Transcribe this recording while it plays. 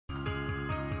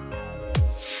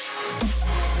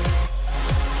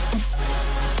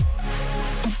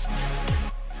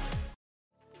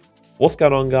What's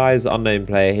going on, guys? Unknown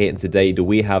Player here, and today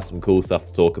we have some cool stuff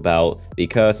to talk about. The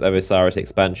Curse of Osiris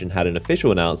expansion had an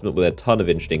official announcement with a ton of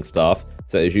interesting stuff.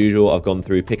 So as usual, I've gone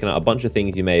through picking out a bunch of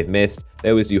things you may have missed. They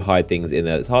always do hide things in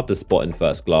there. It's hard to spot in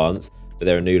first glance. But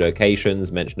there are new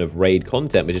locations, mention of raid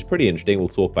content, which is pretty interesting. We'll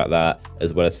talk about that,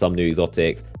 as well as some new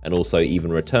exotics, and also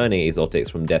even returning exotics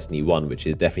from Destiny 1, which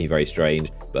is definitely very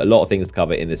strange. But a lot of things to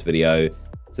cover in this video.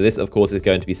 So this, of course, is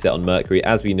going to be set on Mercury,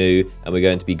 as we knew, and we're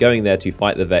going to be going there to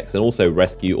fight the Vex and also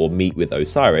rescue or meet with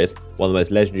Osiris, one of the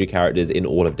most legendary characters in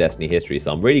all of Destiny history.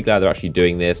 So I'm really glad they're actually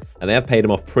doing this, and they have paid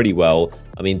him off pretty well.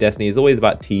 I mean, Destiny is always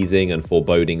about teasing and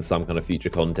foreboding some kind of future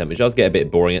content, which does get a bit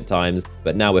boring at times,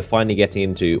 but now we're finally getting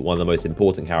into one of the most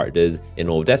important characters in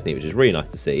all of Destiny, which is really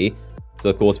nice to see. So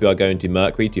of course we are going to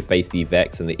Mercury to face the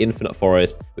Vex and the Infinite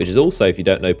Forest, which is also, if you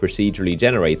don't know, procedurally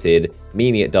generated,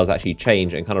 meaning it does actually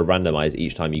change and kind of randomize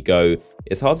each time you go.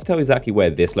 It's hard to tell exactly where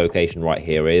this location right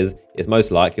here is. It's most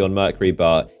likely on Mercury,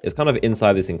 but it's kind of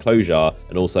inside this enclosure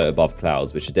and also above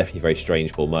clouds, which is definitely very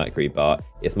strange for Mercury, but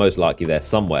it's most likely there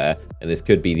somewhere, and this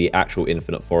could be the actual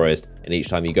Infinite Forest, and each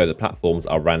time you go the platforms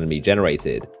are randomly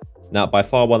generated. Now, by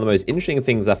far one of the most interesting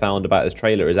things I found about this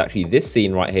trailer is actually this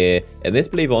scene right here, and this,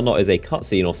 believe it or not, is a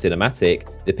cutscene or cinematic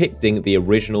depicting the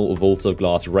original Vault of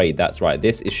Glass raid. That's right,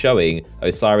 this is showing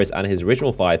Osiris and his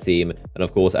original fire team, and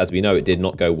of course, as we know, it did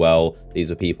not go well. These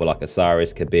were people like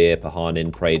Osiris, Kabir,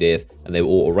 Pahanin, Pradith, and they were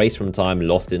all erased from time,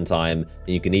 lost in time, and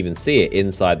you can even see it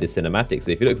inside this cinematic.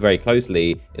 So if you look very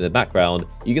closely in the background,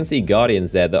 you can see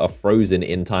Guardians there that are frozen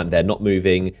in time. They're not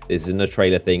moving. This isn't a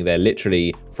trailer thing. They're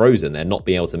literally frozen. They're not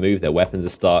being able to move. Their weapons are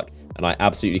stuck, and I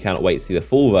absolutely cannot wait to see the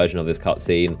full version of this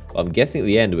cutscene. I'm guessing at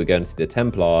the end we're going to see the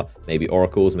Templar, maybe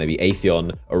Oracles, maybe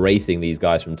Atheon, erasing these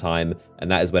guys from time,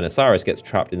 and that is when Osiris gets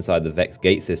trapped inside the Vex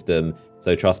gate system.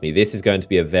 So trust me, this is going to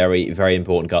be a very, very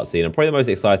important cutscene, and probably the most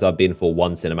excited I've been for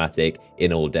one cinematic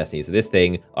in all Destiny. So this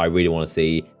thing, I really want to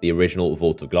see the original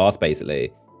Vault of Glass,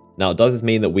 basically. Now, does this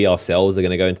mean that we ourselves are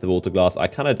going to go into the Vault of Glass? I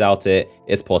kind of doubt it.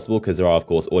 It's possible because there are, of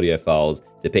course, audio files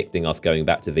depicting us going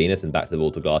back to Venus and back to the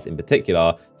Vault of Glass in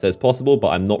particular. So it's possible, but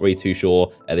I'm not really too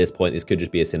sure. At this point, this could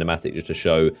just be a cinematic just to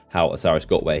show how Osiris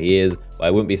got where he is. But I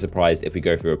wouldn't be surprised if we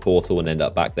go through a portal and end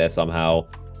up back there somehow.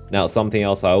 Now, something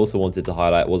else I also wanted to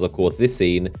highlight was, of course, this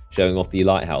scene showing off the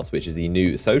Lighthouse, which is the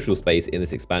new social space in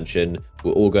this expansion.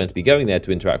 We're all going to be going there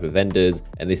to interact with vendors,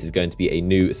 and this is going to be a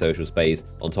new social space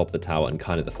on top of the tower and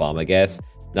kind of the farm, I guess.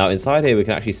 Now, inside here, we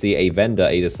can actually see a vendor,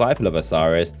 a disciple of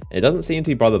Osiris, and it doesn't seem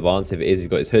to be Brother Vance. If it is, he's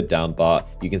got his hood down, but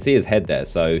you can see his head there.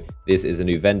 So this is a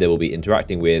new vendor we'll be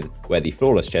interacting with where the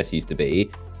Flawless chest used to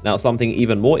be. Now, something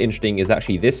even more interesting is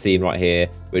actually this scene right here,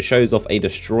 which shows off a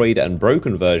destroyed and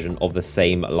broken version of the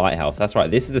same lighthouse. That's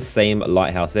right, this is the same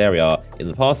lighthouse area in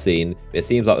the past scene. It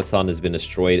seems like the sun has been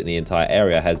destroyed and the entire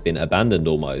area has been abandoned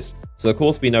almost. So of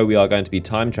course we know we are going to be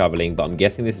time traveling, but I'm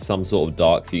guessing this is some sort of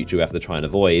dark future we have to try and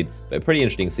avoid, but a pretty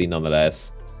interesting scene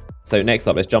nonetheless. So next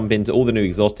up, let's jump into all the new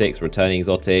exotics, returning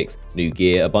exotics, new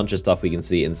gear, a bunch of stuff we can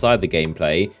see inside the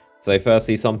gameplay. So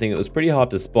firstly, something that was pretty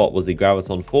hard to spot was the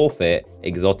Graviton Forfeit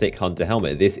Exotic Hunter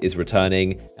Helmet. This is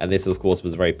returning, and this of course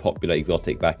was a very popular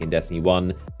exotic back in Destiny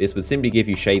 1. This would simply give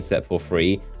you Shade Step for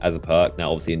free as a perk.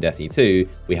 Now obviously in Destiny 2,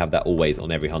 we have that always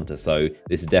on every hunter, so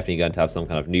this is definitely going to have some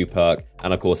kind of new perk,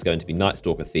 and of course going to be Night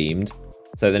Stalker themed.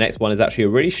 So the next one is actually a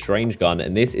really strange gun,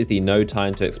 and this is the No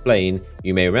Time to Explain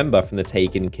you may remember from the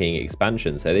Taken King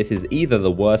expansion. So this is either the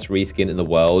worst reskin in the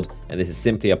world, and this is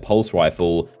simply a pulse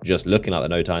rifle just looking like the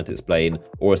No Time to Explain,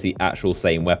 or it's the actual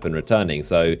same weapon returning.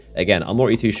 So again, I'm not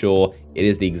really too sure. It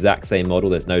is the exact same model,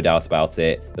 there's no doubt about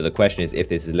it, but the question is if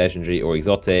this is legendary or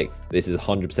exotic. This is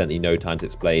 100% the No Time to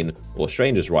Explain or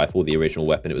Stranger's Rifle, the original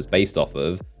weapon it was based off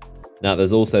of. Now,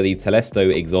 there's also the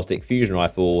Telesto Exotic Fusion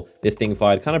Rifle. This thing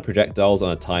fired kind of projectiles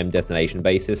on a timed detonation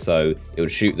basis, so it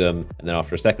would shoot them, and then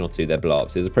after a second or two, they'd blow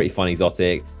up. So it's a pretty fun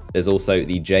exotic. There's also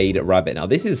the Jade Rabbit. Now,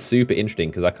 this is super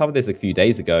interesting because I covered this a few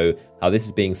days ago, how this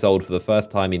is being sold for the first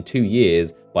time in 2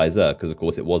 years by Zerg, because of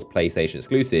course it was PlayStation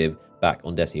exclusive back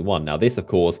on Destiny 1. Now, this, of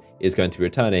course, is going to be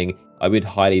returning. I would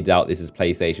highly doubt this is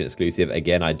PlayStation exclusive.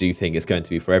 Again, I do think it's going to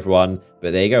be for everyone,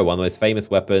 but there you go, one of the most famous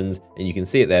weapons, and you can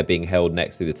see it there being held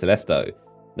next to the Telesto.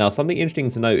 Now, something interesting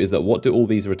to note is that what do all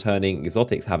these returning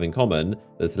exotics have in common?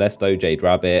 The Telesto, Jade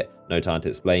Rabbit, No Time to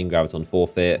Explain, Graviton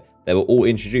Forfeit, they were all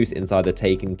introduced inside the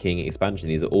Taken King expansion.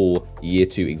 These are all Year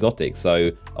 2 exotics, so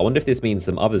I wonder if this means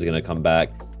some others are going to come back.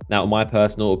 Now, in my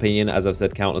personal opinion, as I've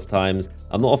said countless times,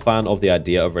 I'm not a fan of the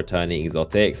idea of returning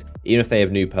exotics. Even if they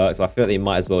have new perks, I feel like they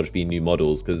might as well just be new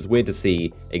models, because it's weird to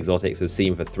see exotics we've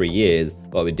seen for 3 years,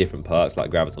 but with different perks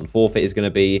like Graviton Forfeit is going to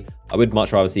be. I would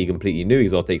much rather see completely new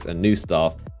exotics and new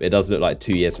stuff, but it does look like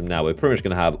 2 years from now, we're pretty much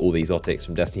going to have all the exotics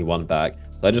from Destiny 1 back.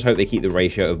 So I just hope they keep the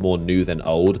ratio of more new than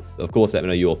old. But of course, let me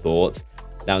know your thoughts.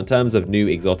 Now, in terms of new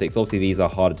exotics, obviously these are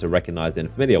harder to recognize than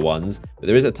familiar ones, but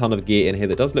there is a ton of gear in here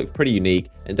that does look pretty unique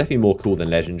and definitely more cool than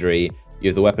legendary. You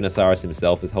have the weapon Osiris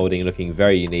himself is holding, looking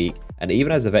very unique, and it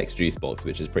even has a Vex juice box,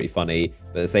 which is pretty funny,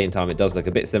 but at the same time it does look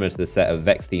a bit similar to the set of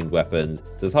Vex themed weapons,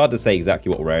 so it's hard to say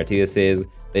exactly what rarity this is.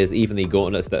 There's even the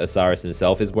gauntlets that Osiris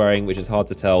himself is wearing, which is hard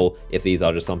to tell if these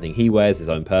are just something he wears, his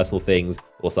own personal things,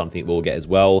 or something we'll get as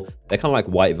well. They're kind of like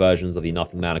white versions of the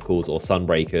Nothing Manacles or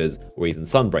Sunbreakers or even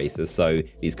Sunbracers, so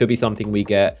these could be something we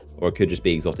get, or it could just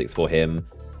be exotics for him.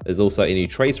 There's also a new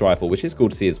trace rifle, which is cool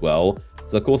to see as well.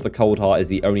 So of course the Cold Heart is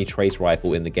the only trace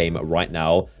rifle in the game right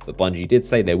now, but Bungie did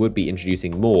say they would be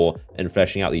introducing more and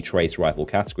fleshing out the trace rifle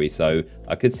category, so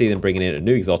I could see them bringing in a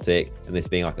new exotic and this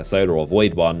being like a solar or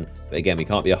void one, but again we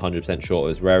can't be 100% sure of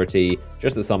its rarity,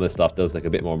 just that some of the stuff does look a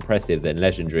bit more impressive than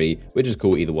legendary, which is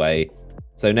cool either way.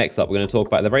 So next up, we're going to talk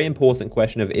about the very important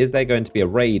question of, is there going to be a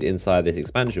raid inside this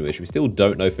expansion, which we still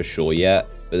don't know for sure yet,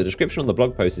 but the description on the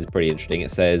blog post is pretty interesting.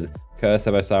 It says, Curse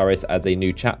of Osiris adds a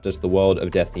new chapter to the world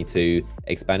of Destiny 2,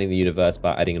 expanding the universe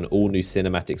by adding an all-new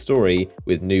cinematic story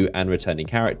with new and returning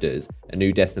characters, a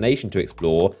new destination to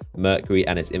explore, Mercury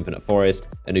and its infinite forest,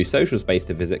 a new social space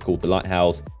to visit called the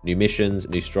Lighthouse, new missions,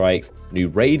 new strikes, new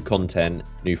raid content,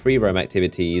 new free roam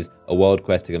activities, a world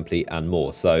quest to complete, and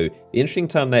more. So the interesting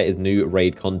term there is new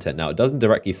raid content. Now, it doesn't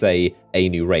directly say a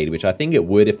new raid, which I think it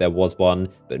would if there was one,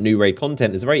 but new raid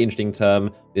content is a very interesting term.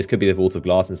 This could be the Vault of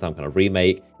Glass in some kind of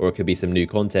remake, or it could be some new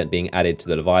content being added to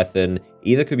the Leviathan.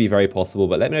 Either could be very possible,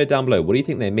 but let me know down below, what do you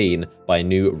think they mean by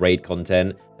new raid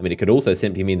content? I mean, it could also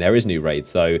simply mean there is new raids,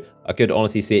 so I could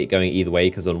honestly see it going either way,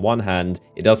 because on one hand,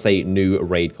 it does say new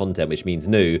raid content, which means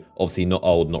new, obviously not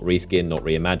old, not reskinned, not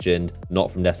reimagined, not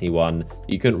from Destiny 1.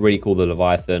 You couldn't really call the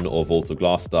Leviathan or Vault of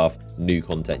Glass stuff new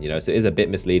content, you know, so it is a bit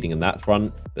misleading in that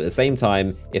front, but at the same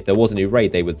time, if there was a new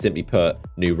raid, they would simply put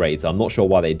new raids. I'm not sure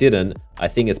why they didn't. I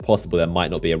think it's possible there might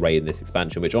not be a raid in this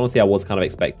expansion, which honestly I was kind of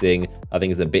expecting. I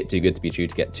think it's a bit too good to be true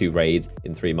to get 2 raids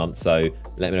in 3 months, so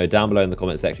let me know down below in the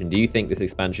comment section, do you think this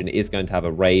expansion is going to have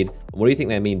a raid, and what do you think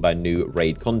they mean by new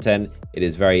raid content? It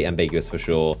is very ambiguous for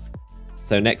sure.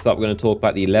 So next up, we're going to talk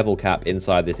about the level cap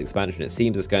inside this expansion. It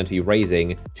seems it's going to be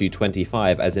raising to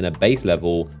 25 as in a base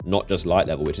level, not just light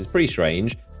level, which is pretty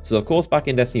strange. So of course, back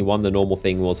in Destiny 1, the normal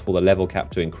thing was for the level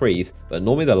cap to increase, but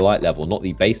normally the light level, not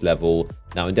the base level.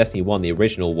 Now in Destiny 1, the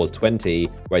original was 20,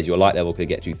 whereas your light level could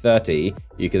get to 30.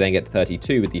 You could then get to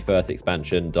 32 with the first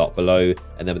expansion, Dark Below,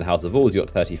 and then with the House of Wolves, you got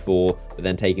to 34. But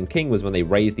then Taken King was when they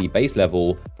raised the base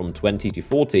level from 20 to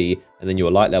 40, and then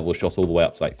your light level shot all the way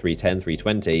up to like 310,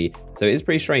 320. So it is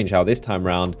pretty strange how this time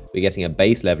around we're getting a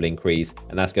base level increase,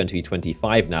 and that's going to be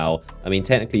 25 now. I mean,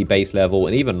 technically base level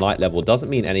and even light level doesn't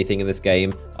mean anything in this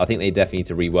game. I think they definitely need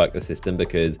to rework the system,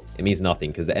 because it means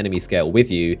nothing, because the enemies scale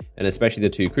with you, and especially the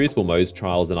 2 Crucible modes,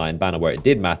 Trials and Iron Banner, where it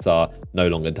did matter, no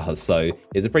longer does. So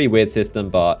it's a pretty weird system,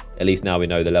 but at least now we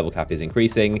know the level cap is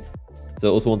increasing. So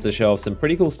I also wanted to show off some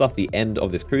pretty cool stuff at the end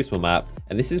of this Crucible map,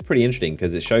 and this is pretty interesting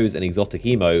because it shows an exotic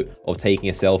emote of taking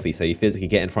a selfie, so you physically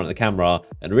get in front of the camera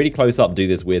and really close up do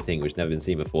this weird thing which never been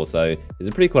seen before. So it's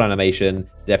a pretty cool animation,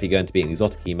 definitely going to be an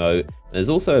exotic emote. And there's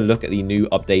also a look at the new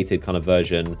updated kind of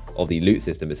version of the loot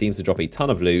system. It seems to drop a ton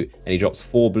of loot, and he drops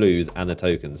 4 blues and the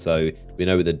token. So we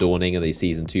know with the dawning of the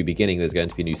Season 2 beginning, there's going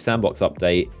to be a new sandbox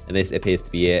update, and this appears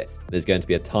to be it. There's going to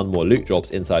be a ton more loot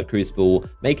drops inside Crucible,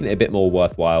 making it a bit more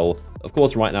worthwhile. Of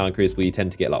course, right now in Crucible, you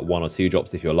tend to get like 1 or 2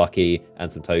 drops if you're lucky,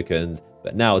 and some tokens.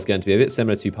 But now it's going to be a bit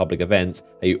similar to public events,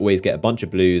 where you always get a bunch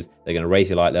of blues, they're going to raise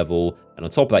your light level, and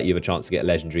on top of that, you have a chance to get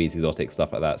legendaries, exotics,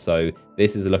 stuff like that. So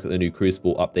this is a look at the new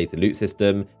Crucible updated loot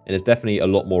system, and it's definitely a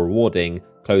lot more rewarding,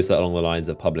 closer along the lines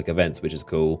of public events, which is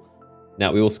cool.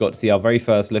 Now, we also got to see our very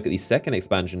first look at the second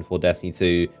expansion for Destiny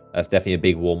 2. That's definitely a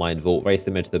big Warmind vault, very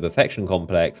similar to the Perfection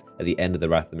Complex at the end of the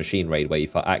Wrath of the Machine raid, where you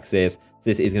fight Axis. So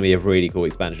this is going to be a really cool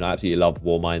expansion. I absolutely love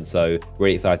Warmind, so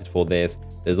really excited for this.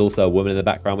 There's also a woman in the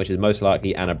background, which is most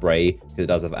likely Anna Bray, because it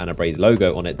does have Anna Bray's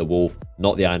logo on it, the wolf,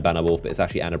 not the Iron Banner wolf, but it's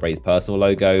actually Anna Bray's personal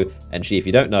logo. And she, if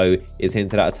you don't know, is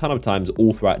hinted at a ton of times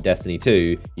all throughout Destiny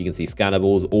 2. You can see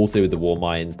scannables, also with the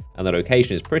Warminds, and the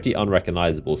location is pretty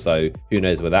unrecognizable, so who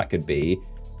knows where that could be.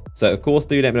 So of course,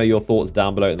 do let me know your thoughts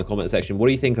down below in the comment section. What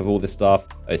do you think of all this stuff?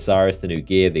 Osiris, the new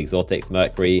gear, the exotics,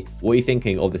 Mercury. What are you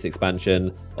thinking of this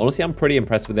expansion? Honestly, I'm pretty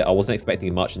impressed with it. I wasn't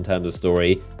expecting much in terms of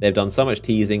story. They've done so much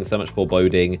teasing, so much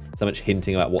foreboding, so much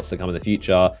hinting about what's to come in the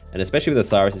future. And especially with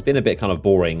Osiris, it's been a bit kind of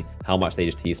boring how much they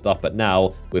just tease stuff. But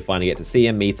now we're finally get to see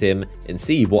him, meet him, and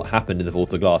see what happened in the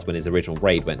Vault of Glass when his original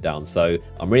raid went down. So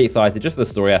I'm really excited just for the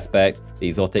story aspect. The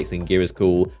exotics and gear is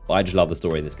cool, but I just love the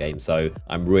story in this game. So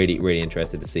I'm really, really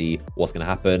interested to see what's going to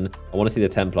happen. I want to see the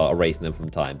Templar erasing them from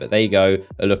time. But there you go,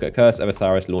 a look at Curse of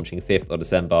Osiris launching 5th of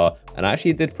December. And I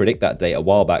actually did predict that date a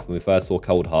while back when we first saw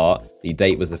Cold Heart. The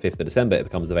date was the 5th of December. It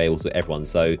becomes available to everyone.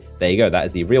 So there you go, that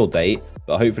is the real date.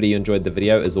 But hopefully you enjoyed the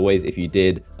video. As always, if you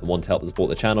did and want to help support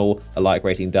the channel, a like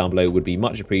rating down below would be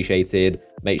much appreciated.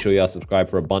 Make sure you are subscribed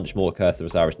for a bunch more Curse of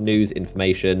Osiris news,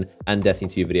 information, and Destiny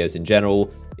 2 videos in general.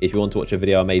 If you want to watch a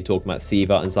video I made talking about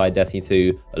Siva inside Destiny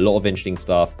 2, a lot of interesting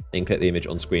stuff, then click the image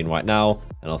on screen right now,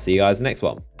 and I'll see you guys next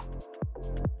one.